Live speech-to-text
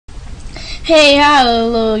Hey,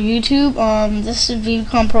 hello YouTube. This is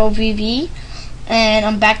VvCompProVv, and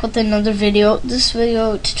I'm back with another video. This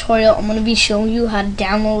video tutorial, I'm gonna be showing you how to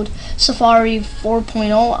download Safari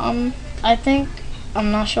 4.0. I think,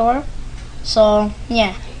 I'm not sure. So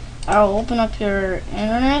yeah, I'll open up your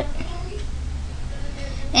internet.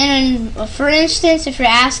 And for instance, if you're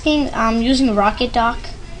asking, I'm using Rocket Dock.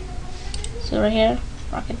 So right here,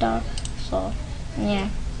 Rocket Dock. So yeah,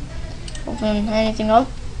 open anything up.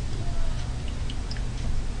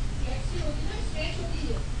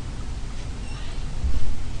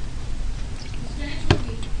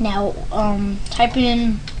 Now, type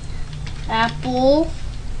in apple.com.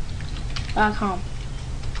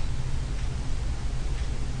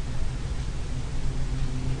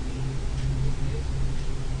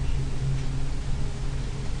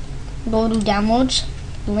 Go to downloads,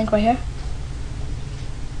 the link right here.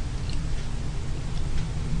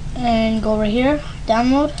 And go right here,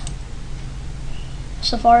 download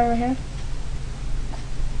Safari right here.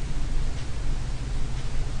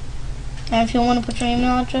 And if you want to put your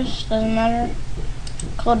email address, doesn't matter.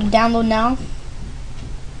 Go to download now.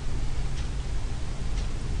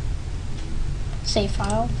 Save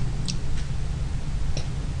file.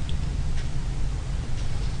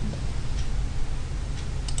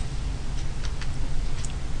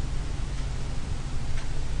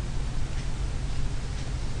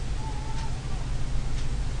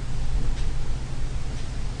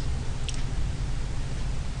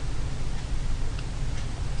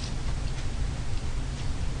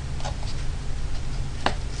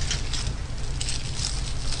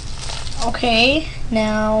 Okay,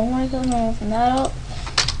 now we're gonna open that up,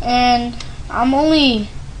 and I'm only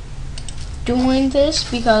doing this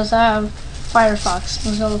because I have Firefox,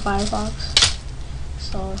 Mozilla Firefox.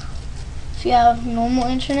 So if you have normal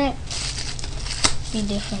internet, be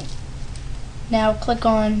different. Now click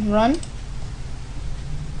on Run.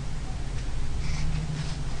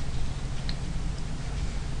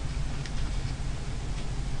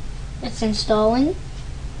 It's installing.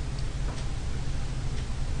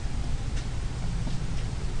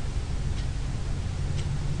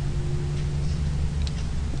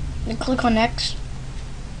 And click on Next.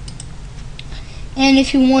 And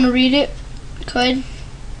if you want to read it, could.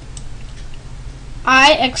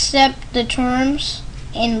 I accept the terms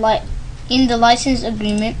in the license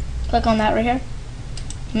agreement. Click on that right here.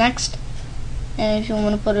 Next. And if you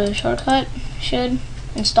want to put a shortcut, should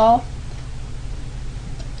install.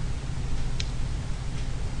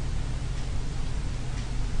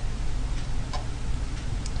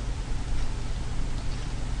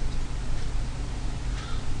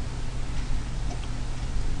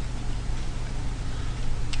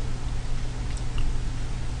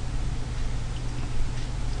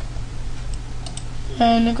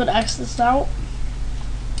 And you could X this out.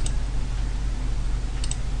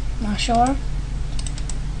 Not sure.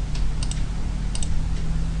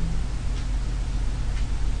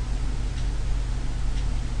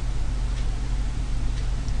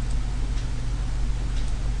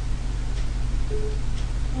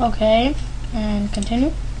 Okay, and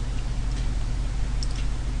continue.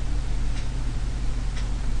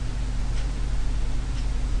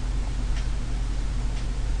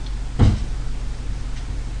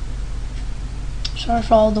 Sorry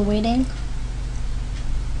for all the waiting.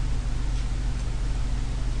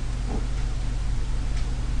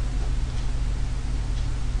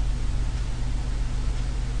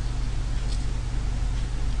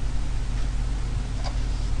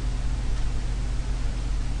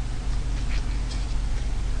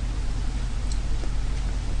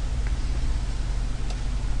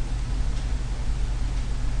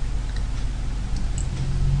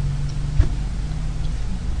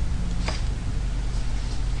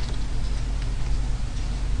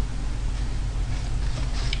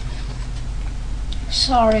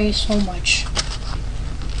 Sorry so much.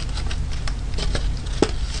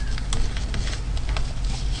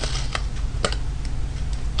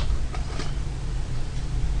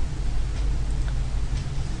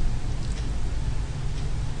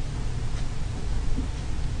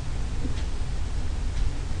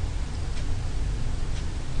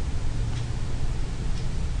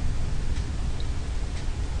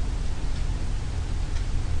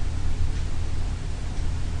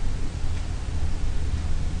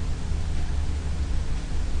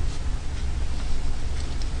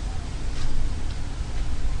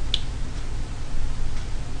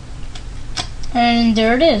 And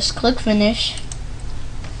there it is. Click finish.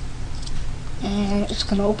 And it's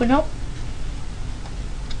gonna open up.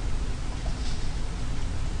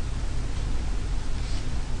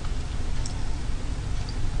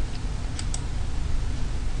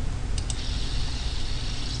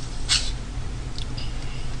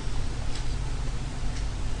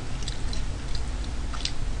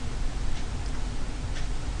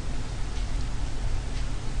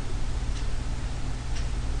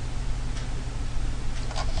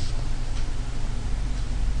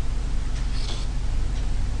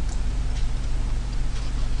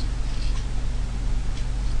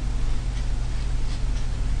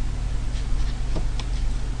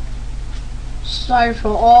 Sorry for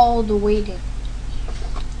all the waiting.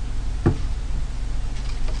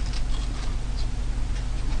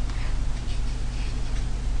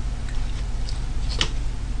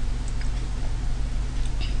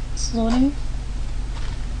 It's loading.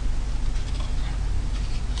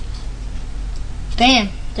 Bam!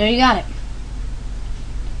 There you got it.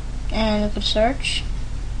 And you could search.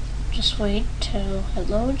 Just wait till it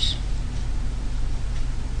loads.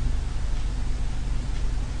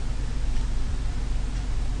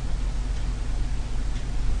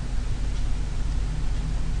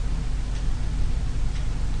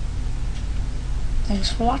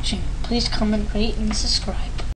 Thanks for watching. Please comment, rate, and subscribe.